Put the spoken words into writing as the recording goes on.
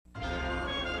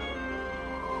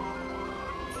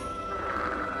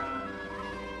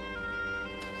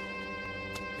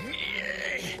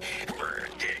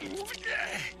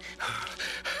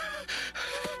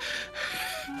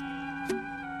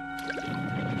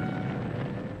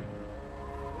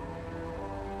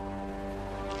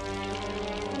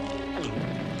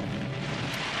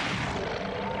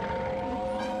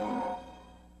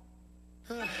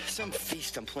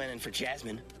least I'm planning for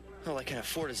Jasmine. All I can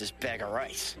afford is this bag of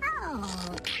rice.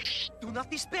 Oh. Do not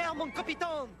despair, mon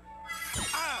capitaine.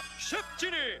 Ah, Chef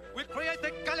Ginny will create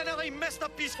a culinary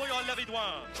masterpiece for your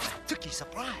Lavidois. Turkey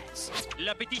surprise.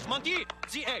 La petite Monty,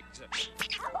 the eggs.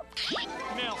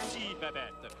 Merci,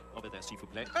 Babette. Over there, s'il vous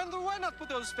plaît. And why not put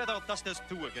those feather dusters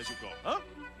too as you go, huh?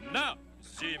 Now,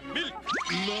 the milk.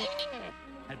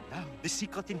 And now, the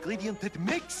secret ingredient that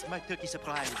makes my turkey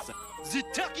surprise. The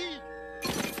turkey.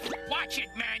 Watch it,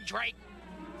 Mandrake.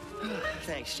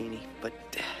 Thanks, Jeannie, but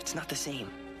it's not the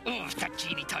same. Oh, if that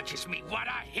genie touches me, what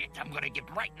a hit I'm gonna get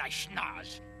right in the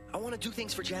schnoz. I want to do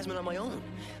things for Jasmine on my own,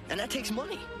 and that takes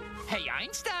money. Hey,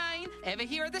 Einstein, ever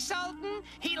hear of the Sultan?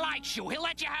 He likes you. He'll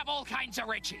let you have all kinds of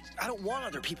riches. I don't want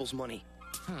other people's money.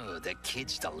 Oh, the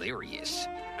kid's delirious.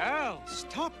 Al,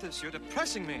 stop this. You're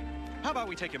depressing me. How about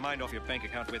we take your mind off your bank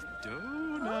account with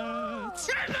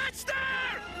donuts? Hey, monster!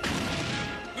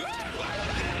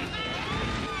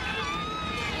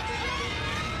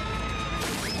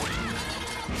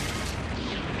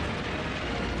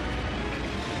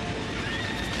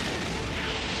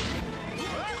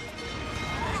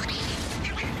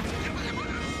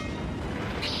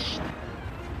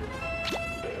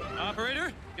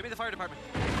 Operator, give me the fire department.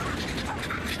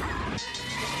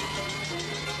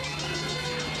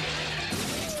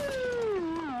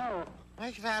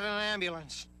 I've had an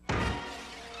ambulance.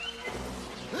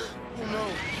 Oh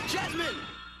no, Jasmine!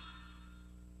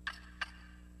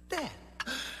 There.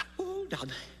 All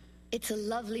done. It's a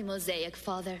lovely mosaic,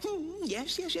 Father.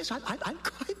 Yes. I'm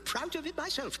quite proud of it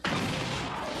myself.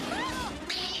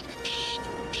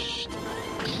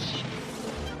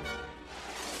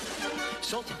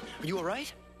 Sultan, are you all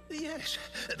right? Yes,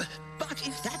 but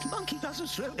if that monkey doesn't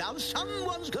slow down,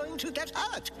 someone's going to get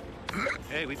hurt.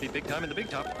 Hey, we'd be big time in the big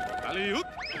top. Alley-oop!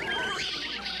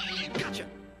 Gotcha.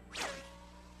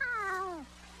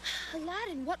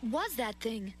 Aladdin, what was that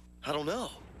thing? I don't know,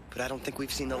 but I don't think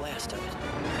we've seen the last of it.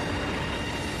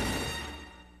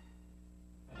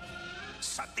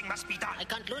 Something must be done. I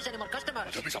can't lose any more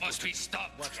customers. This must be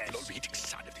stopped.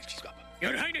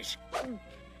 Your Highness,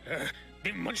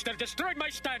 the monster destroyed my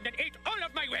stand and ate all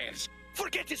of my wares.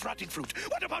 Forget this rotting fruit.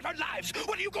 What about our lives?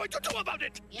 What are you going to do about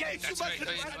it? Yes, you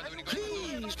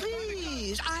must...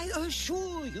 Please, I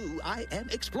assure you, I am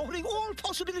exploring all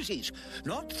possibilities,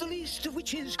 not the least of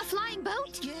which is... A flying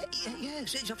boat?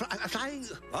 Yes, it's a flying...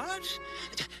 What?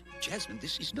 Jasmine,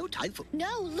 this is no time for...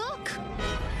 No, look!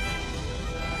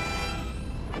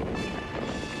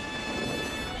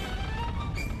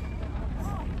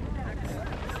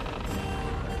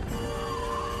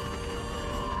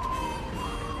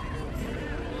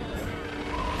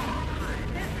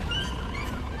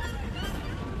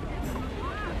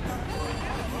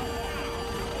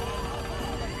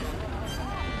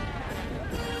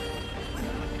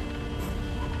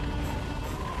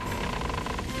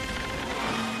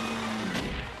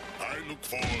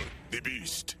 For the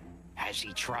beast. Has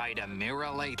he tried a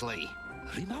mirror lately?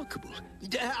 Remarkable.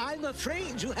 I'm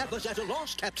afraid you have us at a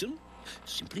loss, Captain.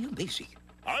 Simply amazing.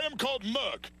 I am called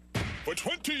Merc. For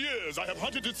 20 years, I have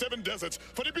hunted in 7 deserts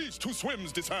for the beast who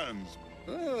swims the sands.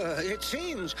 It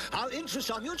seems our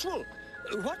interests are mutual.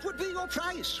 What would be your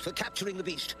price for capturing the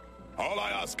beast? All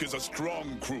I ask is a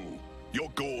strong crew. Your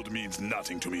gold means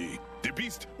nothing to me. The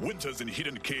beast winters in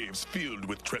hidden caves filled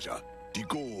with treasure. The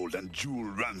gold and jewel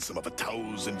ransom of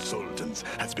 1,000 sultans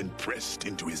has been pressed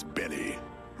into his belly.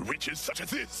 Riches such as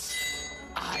this.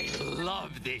 I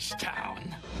love this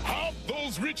town. Half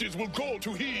those riches will go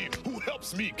to he who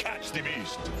helps me catch the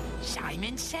beast.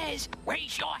 Simon says,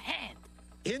 raise your hand.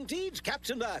 Indeed,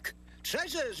 Captain Merc.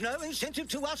 Treasure's no incentive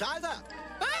to us either.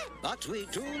 But we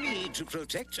do need to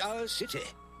protect our city.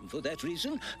 For that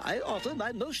reason, I offer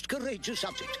my most courageous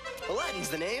subject. Aladdin's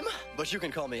the name, but you can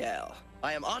call me Al.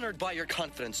 I am honored by your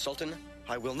confidence, Sultan.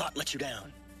 I will not let you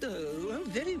down. Oh,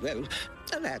 very well.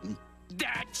 Aladdin.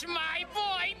 That's my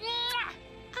boy! Mwah!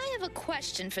 I have a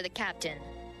question for the captain.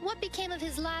 What became of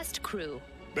his last crew?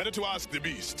 Better to ask the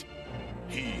beast.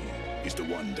 He is the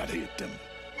one that ate them.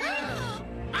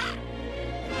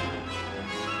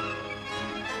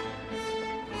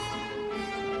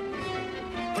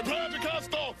 Prepare to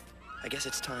cast off! I guess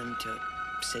it's time to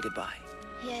say goodbye.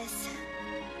 Yes.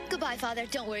 Goodbye, Father.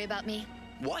 Don't worry about me.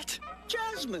 What?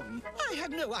 Jasmine, I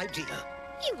had no idea.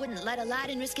 You wouldn't let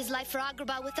Aladdin risk his life for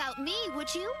Agrabah without me,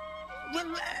 would you?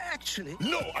 Well, actually...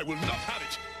 No, I will not have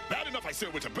it. Bad enough I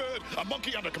sail with a bird, a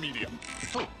monkey, and a comedian.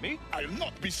 Who, me? I'll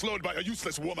not be slowed by a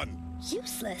useless woman.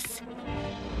 Useless.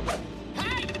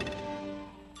 Hey!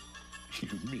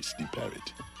 You missed the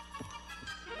parrot.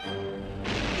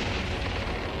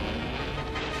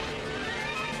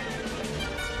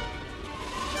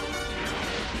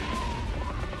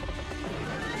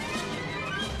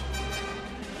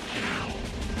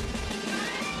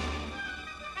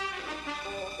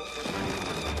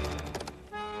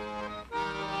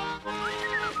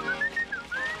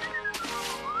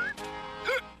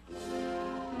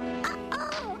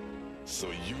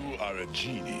 You are a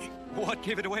genie. What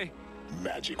gave it away?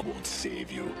 Magic won't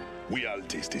save you. We all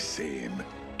taste the same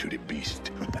to the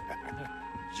beast.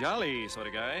 Jolly sort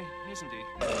of guy, isn't he?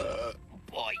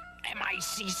 Boy, am I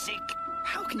seasick.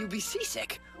 How can you be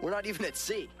seasick? We're not even at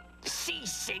sea.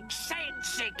 Seasick, sand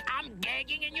sick. I'm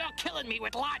gagging and you're killing me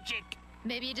with logic.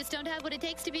 Maybe you just don't have what it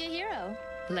takes to be a hero.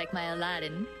 Like my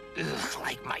Aladdin. Ugh,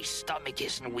 like my stomach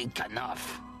isn't weak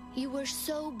enough. You were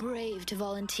so brave to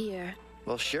volunteer.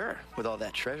 Well, sure, with all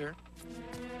that treasure.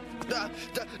 Not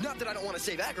that I don't want to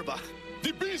save Agrabah.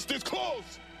 The beast is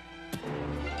close!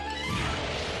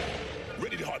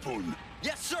 Ready to harpoon.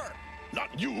 Yes, sir!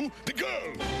 Not you, the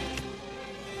girl!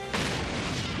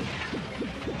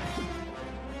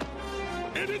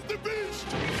 It is the beast!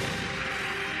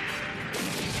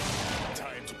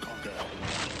 Time to conquer.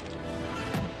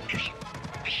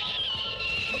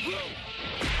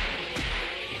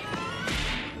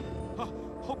 Oh,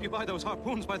 hope you buy those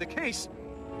harpoons by the case.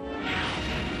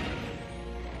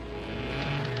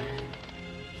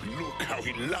 Look how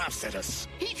he laughs at us.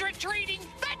 He's retreating.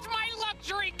 That's my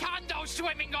luxury condo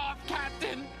swimming off,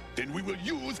 Captain. Then we will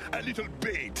use a little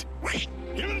bait.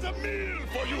 Here is a meal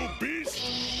for you, beast!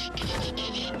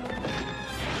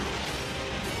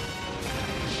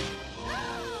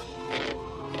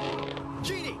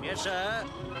 Genie! Yes, sir.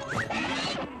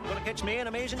 Gonna catch me an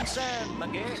amazing sand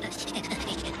monkey.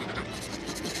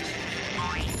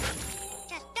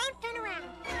 Just don't turn around.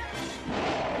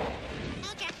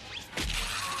 Okay.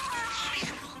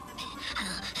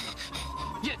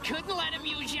 You couldn't let him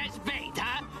use you as bait,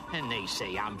 huh? And they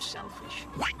say I'm selfish.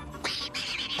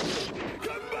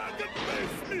 Come back and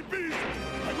face me, beast!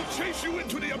 I will chase you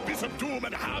into the abyss of doom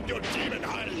and have your demon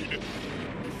hide.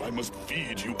 If I must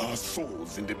feed you our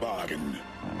souls in the bargain.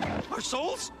 Our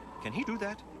souls? Can he do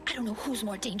that? I don't know who's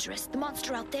more dangerous, the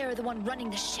monster out there or the one running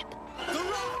the ship. The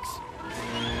rocks!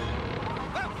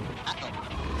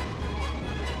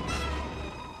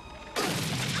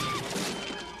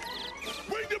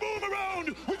 Bring the boom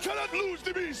around! We cannot lose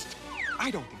the beast!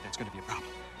 I don't think that's going to be a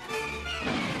problem.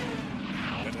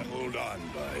 Better hold on,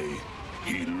 boy.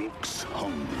 He looks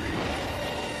hungry.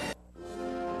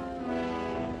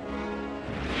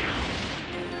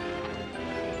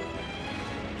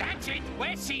 That's it.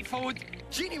 We're seafood.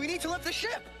 Genie, we need to lift the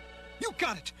ship! You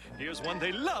got it. Here's one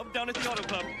they love down at the auto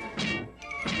club.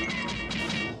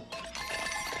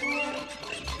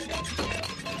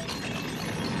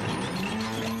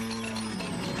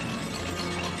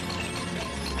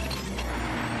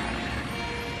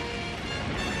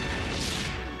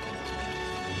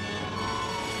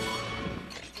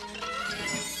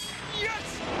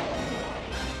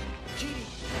 Genie!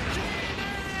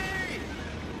 Genie!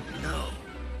 No.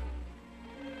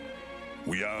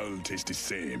 We all taste the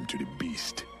same to the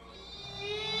beast.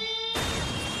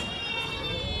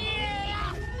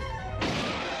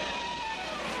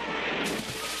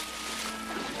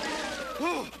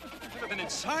 Oh, have you ever been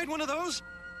inside one of those?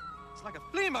 It's like a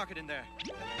flea market in there.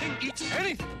 That thing eats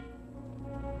anything.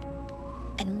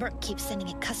 And Merc keeps sending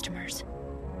it customers.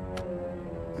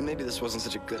 Maybe this wasn't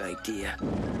such a good idea.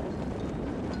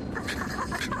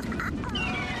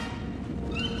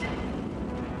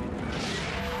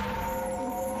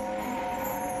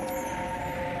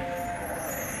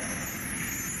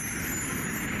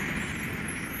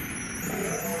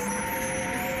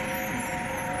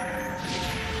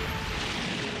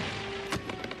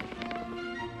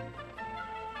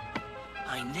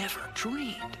 I never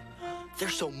dreamed.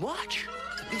 There's so much.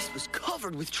 The beast was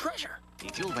covered with treasure. The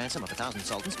fuel ransom of 1,000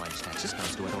 sultans minus taxes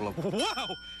comes to a total of... Wow!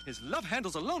 His love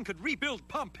handles alone could rebuild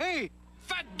Pompeii.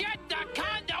 Forget the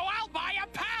condo. I'll buy a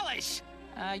palace.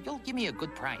 You'll give me a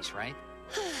good price, right?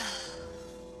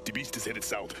 The beast is headed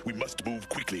south. We must move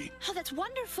quickly. Oh, that's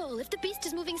wonderful. If the beast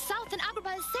is moving south, then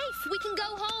Agrabah is safe. We can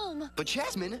go home. But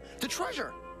Jasmine, the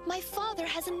treasure. My father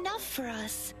has enough for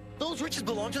us. Those riches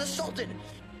belong to the Sultan.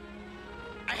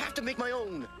 I have to make my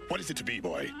own. What is it to be,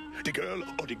 boy? The girl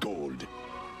or the gold?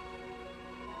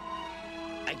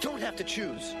 I don't have to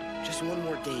choose. Just one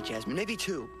more day, Jasmine. Maybe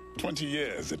two. 20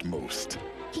 years at most.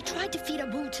 He tried to feed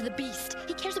Abu to the beast.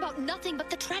 He cares about nothing but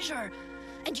the treasure.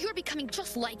 And you're becoming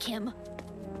just like him.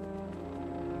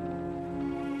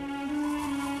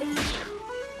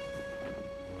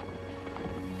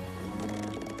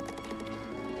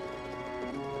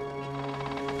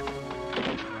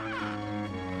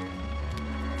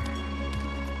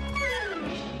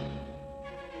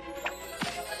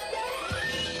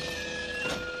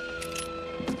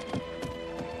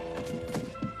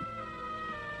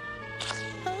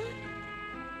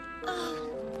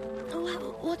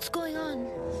 What's going on?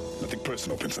 Nothing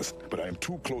personal, Princess, but I am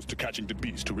too close to catching the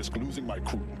beast to risk losing my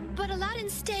crew. But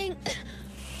Aladdin's staying...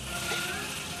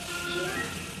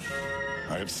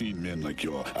 I have seen men like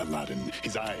your Aladdin.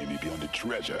 His eye may be on the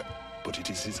treasure, but it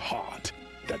is his heart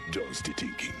that does the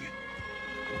thinking.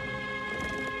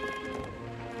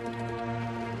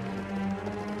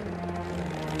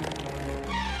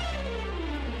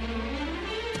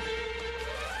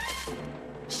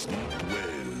 Sleep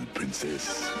well,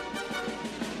 princess.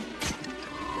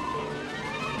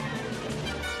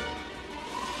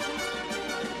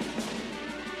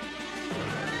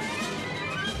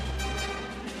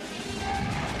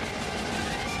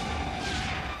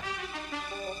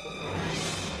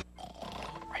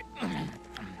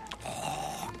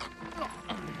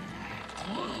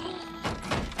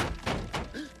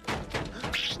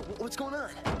 What's going on?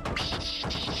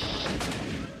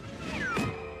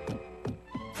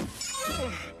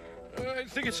 I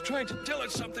think it's trying to tell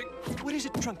us something. What is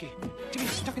it, Trunky? Did we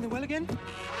get stuck in the well again?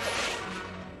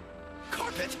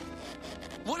 Carpet?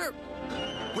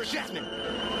 Where's Jasmine?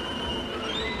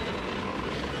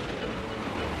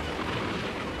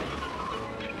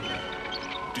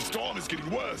 The storm is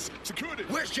getting worse. Security.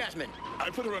 Where's Jasmine? I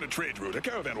put her on a trade route. A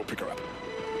caravan will pick her up.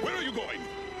 Where are you going?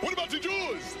 What about the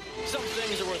jewels? Some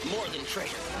things are worth more than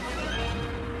treasure.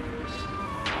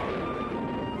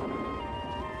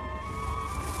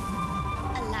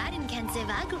 Aladdin can't save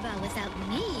Agrabah without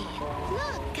me.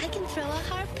 Look, I can throw a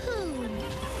harpoon.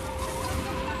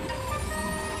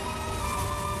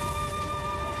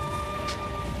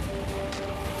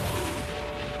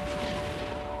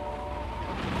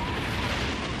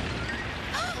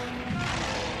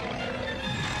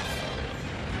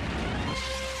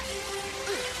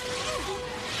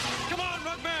 Come on,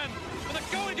 Rugman! When the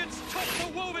going gets tough, the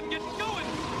woven get going!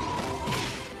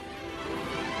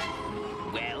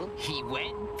 Well, he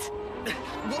went.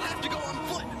 We'll have to go on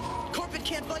foot. Carpet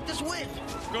can't fight this wind.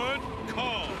 Good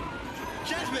call.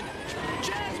 Jasmine!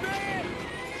 Jasmine!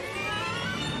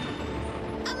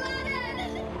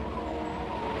 Aladdin!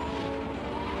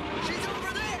 She's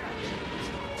over there!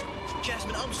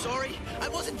 Jasmine, I'm sorry. I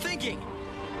wasn't thinking.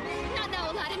 Not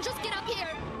now, Aladdin. Just get up here.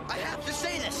 I have to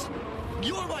say this.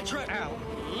 You're my treasure. Al,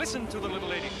 listen to the little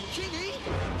lady. Genie?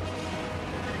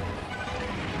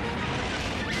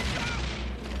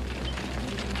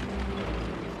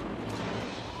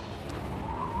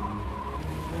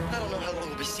 I don't know how long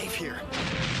we'll be safe here.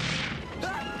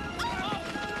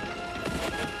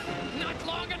 Not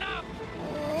long enough!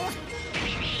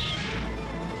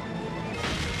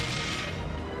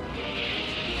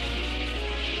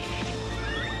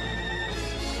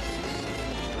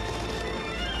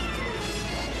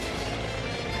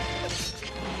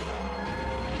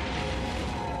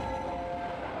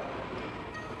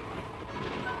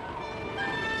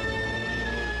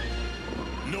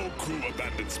 No crew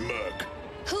abandons Merc.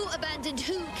 Who abandoned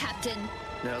who, Captain?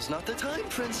 Now's not the time,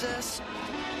 Princess.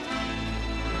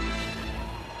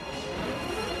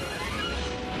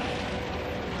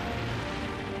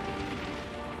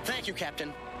 Thank you,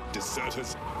 Captain.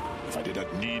 Deserters. If I did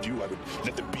not need you, I would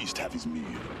let the beast have his meal.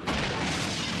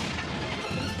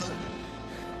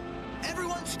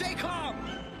 Everyone stay calm!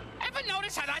 Ever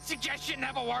notice how that suggestion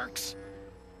never works?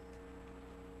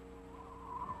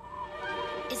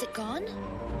 Is it gone?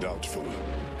 Doubtful.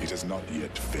 It has not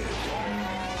yet fed.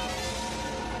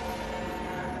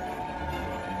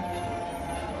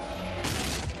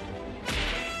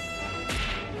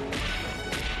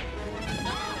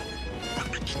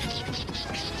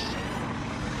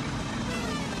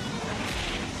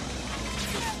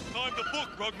 Time to book,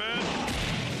 Rugman.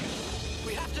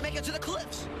 We have to make it to the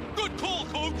cliffs. Good call,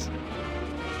 Coach.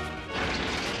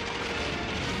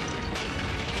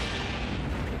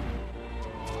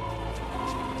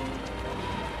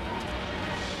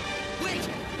 Wait!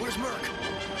 Where's Merc?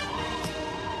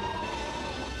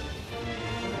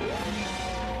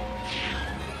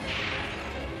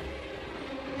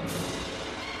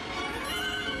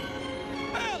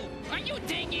 Al, are you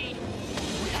dingy?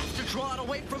 We have to draw it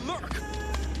away from Merc.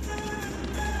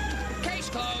 Case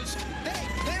closed.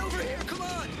 Hey, over here! Come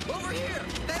on! Over here!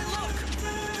 Hey, look!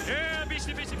 Yeah,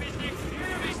 beastie, beastie, beastie.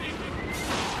 Here, beastie.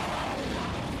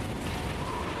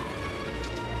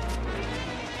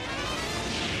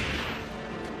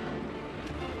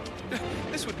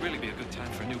 This would really be a good time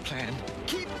for a new plan.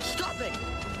 Keep stopping!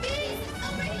 Beast,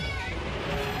 over here!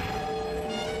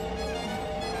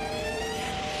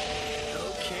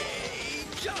 Okay,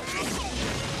 jump!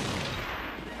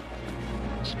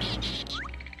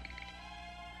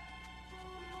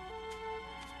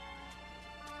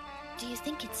 Do you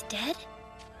think it's dead?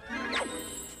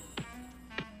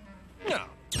 No.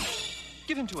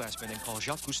 Give him to Aspen and call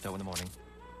Jacques Cousteau in the morning.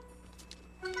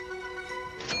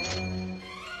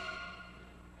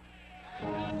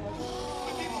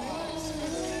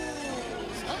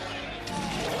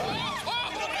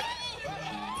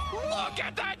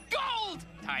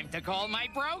 to call my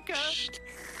broker.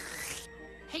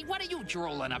 Hey, what are you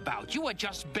drooling about? You were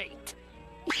just bait.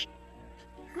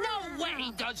 No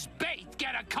way does bait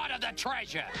get a cut of the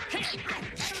treasure.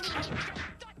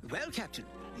 Well, Captain,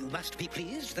 you must be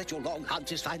pleased that your long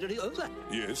hunt is finally over.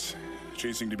 Yes,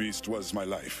 chasing the beast was my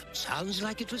life. Sounds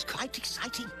like it was quite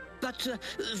exciting. But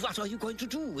what are you going to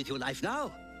do with your life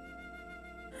now?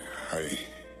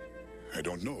 I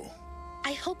don't know.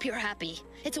 I hope you're happy.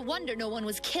 It's a wonder no one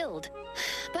was killed.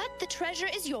 But the treasure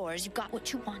is yours. You got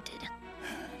what you wanted.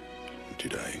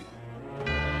 Did I?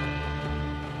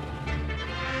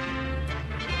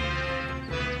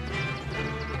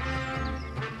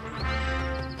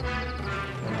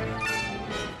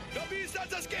 The beast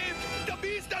has escaped! The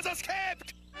beast has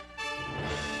escaped!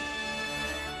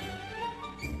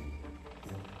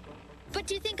 But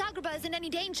do you think Agrabah is in any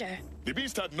danger? The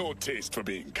beast had no taste for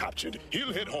being captured.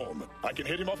 He'll head home. I can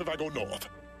head him off if I go north.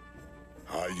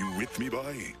 Are you with me,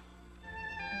 boy?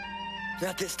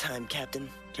 Not this time, Captain.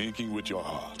 Thinking with your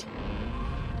heart.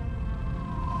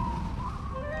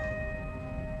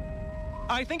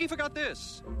 I think he forgot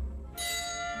this.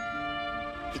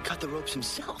 He cut the ropes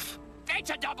himself. It's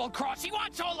a double cross. He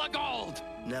wants all the gold.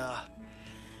 Nah.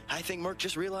 I think Merc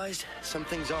just realized some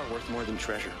things are worth more than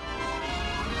treasure.